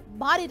విమర్శిస్తూ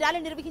భారీ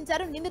ర్యాలీ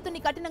నిర్వహించారు.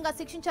 నిందితుడిని కఠినంగా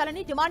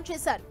శిక్షించాలని డిమాండ్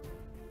చేశారు.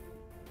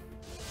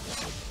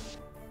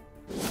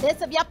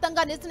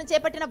 దేశవ్యాప్తంగా నిరసన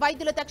చేపట్టిన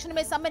వైద్యులు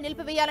తక్షణమే సమ్మె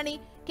నిలిపివేయాలని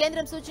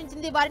కేంద్రం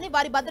సూచించింది.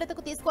 వారి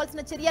భద్రతకు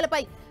తీసుకోవాల్సిన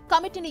చర్యలపై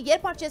కమిటీని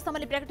ఏర్పాటు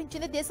చేస్తామని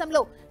ప్రకటించింది.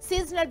 దేశంలో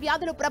సీజనల్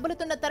వ్యాధులు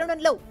ప్రబలుతున్న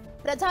తరుణంలో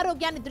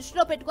ప్రజారోగ్యాన్ని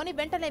దృష్టిలో పెట్టుకుని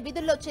వెంటనే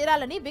విధుల్లో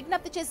చేరాలని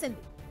విజ్ఞప్తి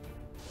చేసింది.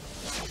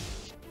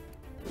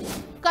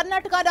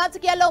 కర్ణాటక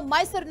రాజకీయాల్లో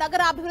మైసూర్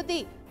నగర అభివృద్ధి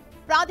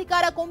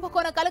ప్రాధికార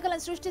కుంభకోణ కలకలం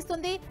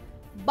సృష్టిస్తుంది.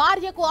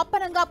 భార్యకు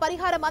అప్పనంగా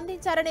పరిహారం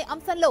అందించారనే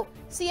అంశంలో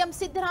సీఎం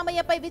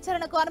సిద్ధరామయ్యపై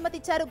విచారణకు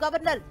అనుమతిచ్చారు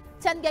గవర్నర్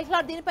చంద్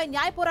గెహ్లాట్. దీనిపై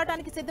న్యాయ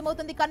పోరాటానికి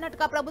సిద్ధమవుతుంది.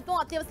 కర్ణాటక ప్రభుత్వం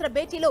అత్యవసర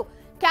భేటీలో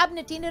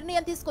కేబినెట్ ఈ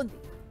నిర్ణయం తీసుకుంది.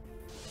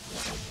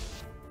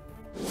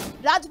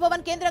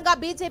 రాజ్భవన్ కేంద్రంగా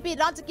బీజేపీ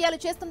రాజకీయాలు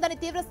చేస్తుందని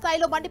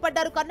తీవ్రస్థాయిలో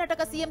మండిపడ్డారు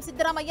కర్ణాటక సీఎం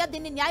సిద్ధరామయ్య.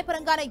 దీన్ని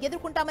న్యాయపరంగానే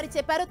ఎదుర్కొంటామని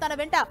చెప్పారు. తన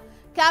వెంట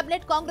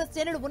కేబినెట్, కాంగ్రెస్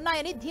శ్రేణులు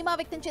ఉన్నాయని ధీమా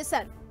వ్యక్తం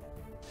చేశారు.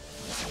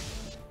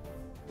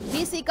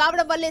 బీసీ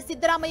కావడం వల్లే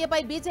సిద్ధరామయ్యపై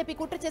బీజేపీ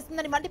కుట్ర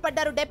చేస్తుందని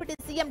మండిపడ్డారు. Deputy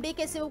CM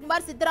DK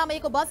Shivakumar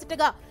సిద్ధరామయ్యకు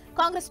బాసిటగా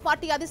Congress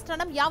party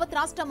అధిష్టానం, యావత్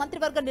రాష్ట్ర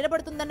మంత్రివర్గం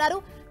నిలబడుతుందన్నారు.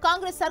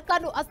 కాంగ్రెస్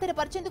సర్కార్ను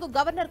అస్థిరపరిచేందుకు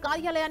గవర్నర్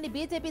కార్యాలయాన్ని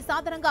బీజేపీ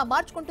సాధనంగా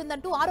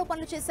మార్చుకుంటుందంటూ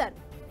ఆరోపణలు చేశారు.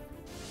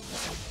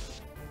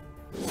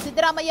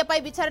 సిద్ధరామయ్యపై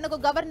విచారణకు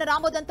గవర్నర్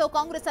ఆమోదంతో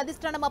కాంగ్రెస్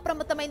అధిష్టానం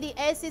అప్రమత్తమైంది.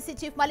 ఏఐసీసీ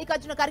చీఫ్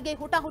మల్లికార్జున ఖర్గే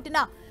హుటాహుటిన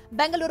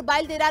బెంగళూరు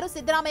బయలుదేరారు.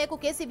 సిద్ధరామయ్యకు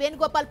కేసీ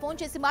వేణుగోపాల్ ఫోన్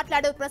చేసి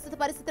మాట్లాడారు. ప్రస్తుత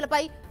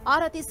పరిస్థితులపై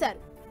ఆరా తీశారు.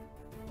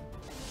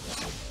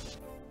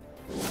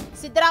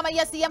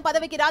 సిద్ధరామయ్య సీఎం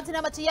పదవికి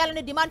రాజీనామా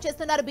చేయాలని డిమాండ్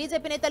చేస్తున్నారు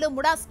బీజేపీ నేతలు.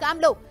 ముడా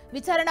స్కామ్ లో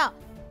విచారణ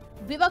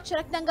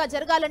వివక్షరహితంగా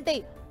జరగాలంటే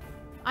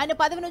ఆయన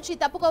పదవి నుంచి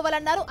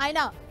తప్పుకోవాలన్నారు. ఆయన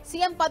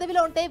సీఎం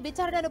పదవిలో ఉంటే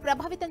విచారణను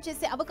ప్రభావితం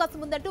చేసే అవకాశం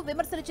ఉందంటూ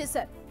విమర్శలు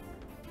చేశారు.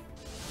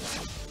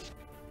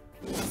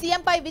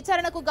 సీఎంపై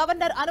విచారణకు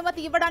గవర్నర్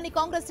అనుమతి ఇవ్వడాన్ని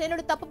కాంగ్రెస్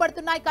శ్రేణులు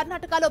తప్పుపడుతున్నాయి.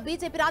 కర్ణాటకలో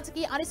బీజేపీ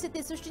రాజకీయ అనిశ్చితి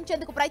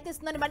సృష్టించేందుకు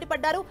ప్రయత్నిస్తుందని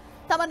మండిపడ్డారు.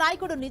 తమ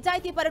నాయకుడు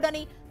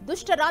నిజాయితీపరుడని,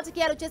 దుష్ట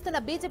రాజకీయాలు చేస్తున్న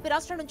బీజేపీ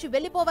రాష్ట్రం నుంచి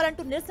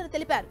వెళ్లిపోవాలంటూ నిరసన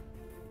తెలిపారు.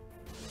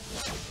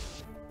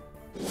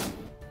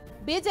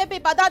 బీజేపీ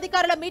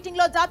పదాధికారుల మీటింగ్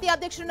లో జాతీయ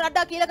అధ్యక్షుడు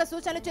నడ్డా కీలక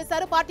సూచనలు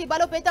చేశారు. పార్టీ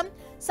బలోపేతం,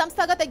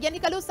 సంస్థాగత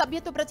ఎన్నికలు,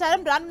 సభ్యత్వ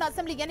ప్రచారం, రానున్న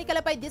అసెంబ్లీ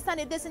ఎన్నికలపై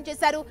దిశానిర్దేశం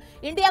చేశారు.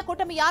 ఇండియా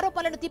కూటమి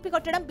ఆరోపణలను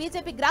తిప్పికొట్టడం,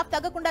 బీజేపీ గ్రాఫ్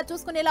తగ్గకుండా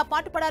చూసుకునేలా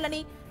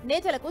పాటుపడాలని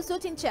నేతలకు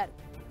సూచించారు.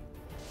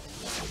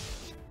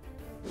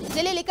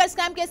 ఢిల్లీ లిక్కర్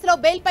స్కామ్ కేసులో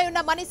బెయిల్ పై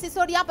ఉన్న మనీష్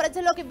సిసోడియా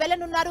ప్రజల్లోకి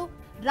వెళ్లనున్నారు.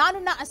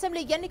 రానున్న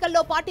అసెంబ్లీ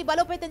ఎన్నికల్లో పార్టీ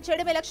బలోపేతం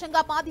చేయడమే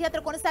లక్ష్యంగా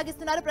పాదయాత్ర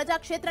కొనసాగిస్తున్నారు.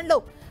 ప్రజాక్షేత్రంలో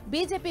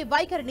బీజేపీ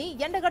వైఖరిని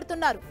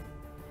ఎండగడుతున్నారు.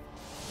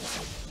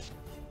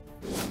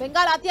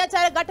 బెంగాల్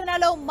అత్యాచార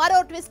ఘటనలో మరో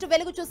ట్విస్ట్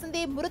వెలుగు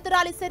చూసింది.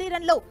 మృతురాలి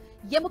శరీరంలో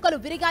ఎముకలు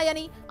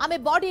విరిగాయని, ఆమె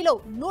బాడీలో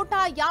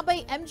 150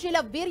 mgల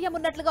వీర్యం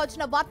ఉన్నట్లుగా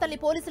వచ్చిన వార్తల్ని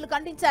పోలీసులు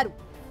ఖండించారు.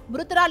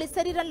 మృతురాలి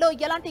శరీరంలో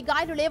ఎలాంటి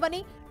గాయాలు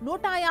లేవని,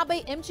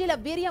 150 mgల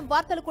వీర్యం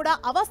వార్తలు కూడా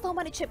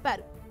అవాస్తవమని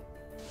చెప్పారు.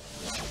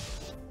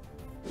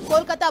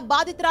 కోల్కతా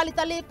బాధితురాలి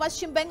తల్లి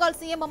పశ్చిమ బెంగాల్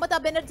సీఎం మమతా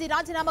బెనర్జీ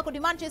రాజీనామాకు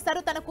డిమాండ్ చేశారు.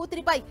 తన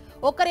కూతురిపై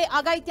ఒక్కరే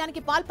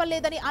అఘాయిత్యానికి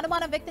పాల్పడలేదని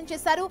అనుమానం వ్యక్తం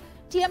చేశారు.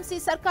 టీఎంసీ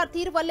సర్కార్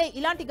తీరు వల్లే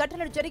ఇలాంటి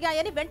ఘటనలు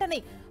జరిగాయని, వెంటనే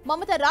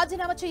మమత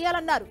రాజీనామా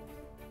చేయాలన్నారు.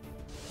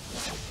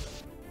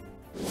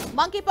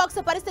 మంకీపాక్స్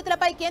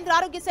పరిస్థితులపై కేంద్ర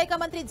ఆరోగ్య శాఖ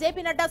మంత్రి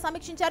జేపీ నడ్డా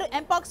సమీక్షించారు.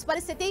 ఎంపాక్స్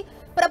పరిస్థితి,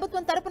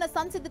 ప్రభుత్వం తరపున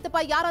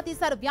సంసిద్ధతపై ఆరా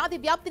తీశారు. వ్యాధి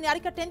వ్యాప్తిని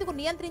అరికట్టేందుకు,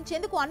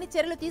 నియంత్రించేందుకు అన్ని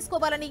చర్యలు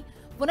తీసుకోవాలని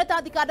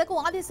ఉన్నతాధికారులకు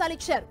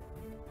ఆదేశాలిచ్చారు.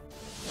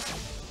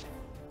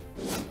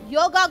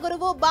 యోగా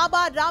గురువు బాబా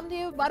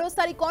రామ్దేవ్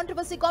మరోసారి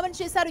కాంట్రవర్సీ కామెంట్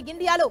చేశారు.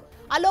 ఇండియాలో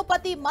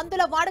అలోపతి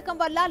మందుల వాడకం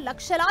వల్ల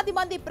లక్షలాది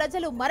మంది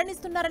ప్రజలు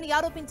మరణిస్తున్నారని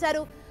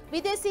ఆరోపించారు.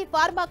 విదేశీ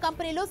ఫార్మా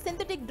కంపెనీలు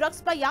సింథటిక్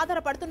డ్రగ్స్ పై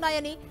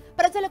ఆధారపడుతున్నాయని,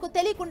 ప్రజలకు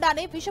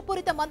తెలియకుండానే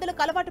విషపూరిత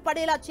మందులకు అలవాటు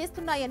పడేలా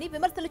చేస్తున్నాయని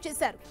విమర్శలు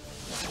చేశారు.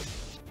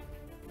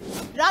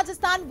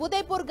 రాజస్థాన్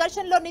ఉదయపూర్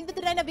ఘర్షణలో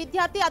నిందితుడైన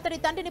విద్యార్థి, అతడి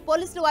తండ్రిని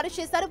పోలీసులు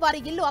అరెస్ట్ చేశారు. వారి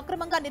ఇల్లు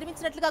అక్రమంగా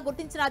నిర్మించినట్లుగా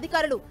గుర్తించిన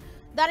అధికారులు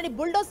దానిని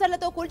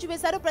బుల్డోజర్లతో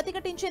కూల్చివేశారు.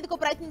 ప్రతిఘటించేందుకు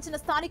ప్రయత్నించిన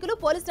స్థానికులు,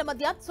 పోలీసుల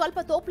మధ్య స్వల్ప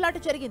తోపులాట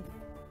జరిగింది.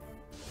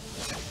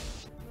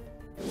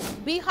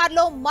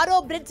 బీహార్లో మరో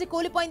బ్రిడ్జి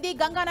కూలిపోయింది.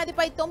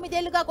 గంగానదిపై 9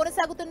 ఏళ్లుగా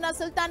కొనసాగుతున్న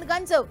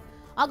సుల్తాన్గంజ్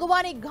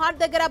అగువాని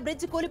ఘాట్ దగ్గర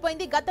బ్రిడ్జి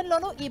కూలిపోయింది.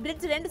 గతంలోనూ ఈ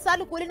బ్రిడ్జి 2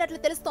 సార్లు కూలినట్లు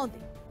తెలుస్తోంది.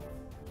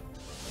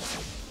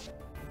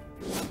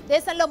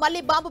 దేశంలో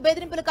మళ్లీ బాంబు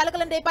బెదిరింపులు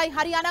కలకలం రేపాయి.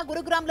 హర్యానా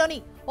గురుగ్రామ్లోని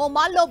ఓ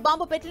మాల్లో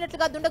బాంబు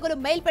పెట్టినట్లుగా దుండగులు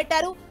మెయిల్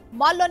పెట్టారు.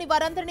 మాల్లోని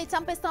వారందరినీ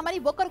చంపేస్తామని,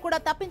 ఒక్కరు కూడా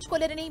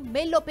తప్పించుకోలేరని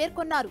మెయిల్లో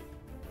పేర్కొన్నారు.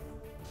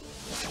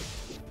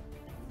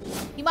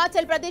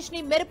 హిమాచల్ ప్రదేశ్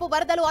ని మెరుపు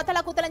వరదలు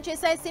అతలాకుతలం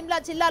చేశాయి. సిమ్లా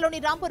జిల్లాలోని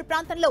రాంపూర్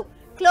ప్రాంతంలో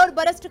క్లౌడ్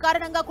బరస్ట్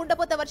కారణంగా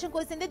కుండపోత వర్షం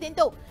కురిసింది.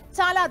 దీంతో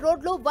చాలా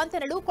రోడ్లు,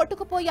 వంతెనలు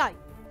కొట్టుకుపోయాయి.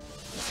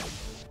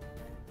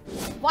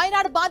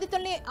 వయనాడు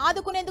బాధితుల్ని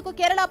ఆదుకునేందుకు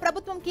కేరళ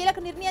ప్రభుత్వం కీలక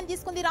నిర్ణయం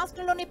తీసుకుంది.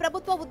 రాష్ట్రంలోని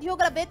ప్రభుత్వ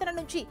ఉద్యోగుల వేతనం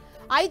నుంచి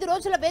 5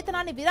 రోజుల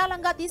వేతనాన్ని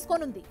విరాళంగా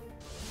తీసుకోనుంది.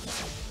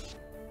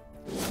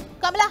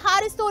 కమలా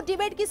హారిస్ తో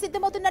డిబేట్ కి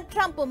సిద్ధమవుతున్న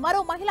ట్రంప్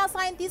మరో మహిళా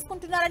సాయం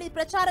తీసుకుంటున్నారని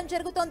ప్రచారం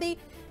జరుగుతోంది.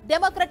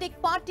 డెమోక్రటిక్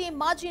పార్టీ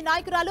మాజీ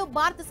నాయకురాలు,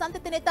 భారత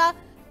సంతతి నేత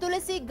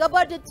తులసి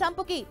గబర్డ్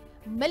ట్రంప్ కి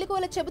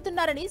మెలకువలు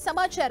చెబుతున్నారని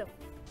సమాచారం.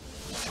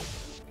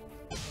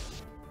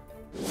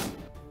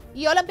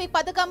 ఈ ఒలింపిక్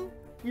పథకం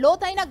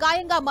లోతైన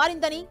గాయంగా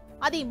మారిందని,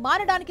 అది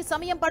మారడానికి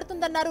సమయం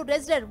పడుతుందన్నారు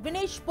రెజ్లర్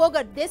వినేష్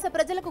పోగట్. దేశ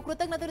ప్రజలకు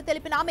కృతజ్ఞతలు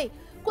తెలిపిన ఆమె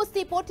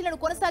కుస్తీ పోటీలను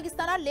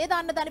కొనసాగిస్తానా లేదా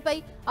అన్న దానిపై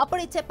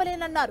అప్పుడే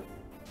చెప్పలేనన్నారు.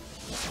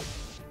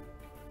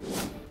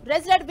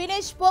 రెజ్లర్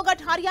వినేష్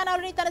పోగట్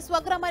హర్యానాలోని తన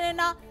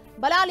స్వగ్రామైన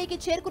బలాలీకి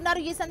చేరుకున్నారు.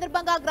 ఈ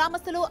సందర్భంగా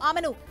గ్రామస్తులు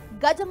ఆమెను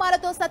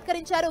గజమాలతో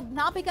సత్కరించారు,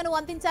 జ్ఞాపికను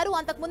అందించారు.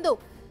 అంతకుముందు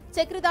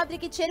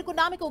చక్రదాద్రికి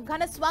చేరుకున్న ఆమెకు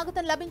ఘన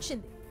స్వాగతం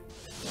లభించింది.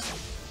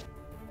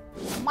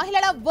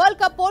 మహిళల వరల్డ్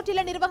కప్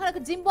పోటీల నిర్వహణకు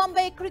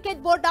జింబాబ్వే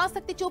క్రికెట్ బోర్డు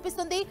ఆసక్తి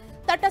చూపిస్తుంది.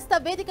 తటస్థ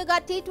వేదికగా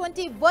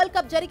T20 వరల్డ్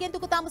కప్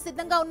జరిగేందుకు తాము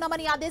సిద్ధంగా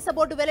ఉన్నామని ఆ దేశ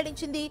బోర్డు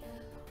వెల్లడించింది.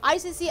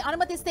 ఐసీసీ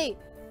అనుమతిస్తే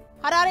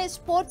హరారే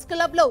స్పోర్ట్స్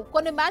క్లబ్ లో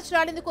కొన్ని మ్యాచ్లు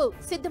ఆడేందుకు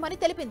సిద్ధమని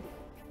తెలిపింది.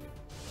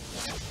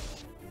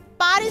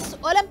 Paris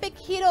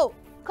Olympic hero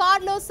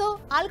Carlos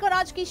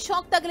Alcaraz కి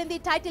షాక్ తగిలింది.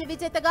 టైటిల్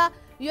విజేతగా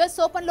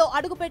యుఎస్ ఓపెన్ లో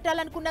అడుగు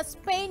పెట్టాలనుకున్న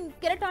స్పెయిన్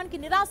కెరటానికి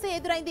నిరాశ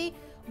ఎదురైంది.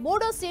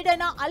 3వ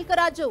సీడైన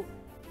అల్కరాజ్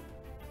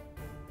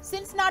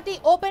సిన్సినాటి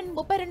ఓపెన్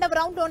 32వ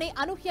రౌండ్లోనే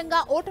అనూహ్యంగా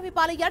ఓటమి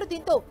పాలయ్యాడు.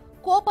 దీంతో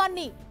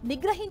కోపాన్ని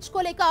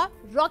నిగ్రహించుకోలేక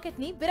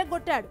రాకెట్ ని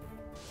విరగొట్టాడు.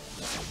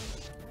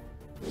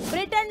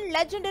 Britain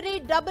legendary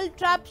double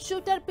trap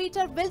shooter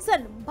Peter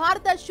Wilson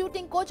భారత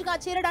షూటింగ్ కోచ్ గా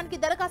చేరడానికి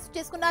దరఖాస్తు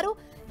చేసుకున్నారు.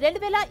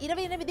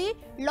 2028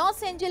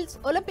 లాస్ ఏంజల్స్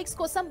ఒలింపిక్స్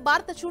కోసం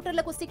భారత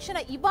షూటర్లకు శిక్షణ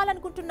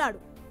ఇవ్వాలనుకుంటున్నాడు.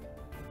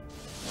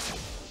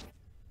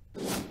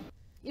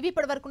 ఇవి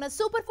ఇప్పటివరకున్న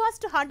సూపర్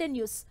ఫాస్ట్ హార్డ్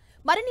న్యూస్.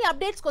 మరిన్ని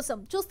అప్డేట్స్ కోసం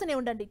చూస్తూనే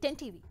ఉండండి 10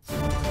 టీవీ.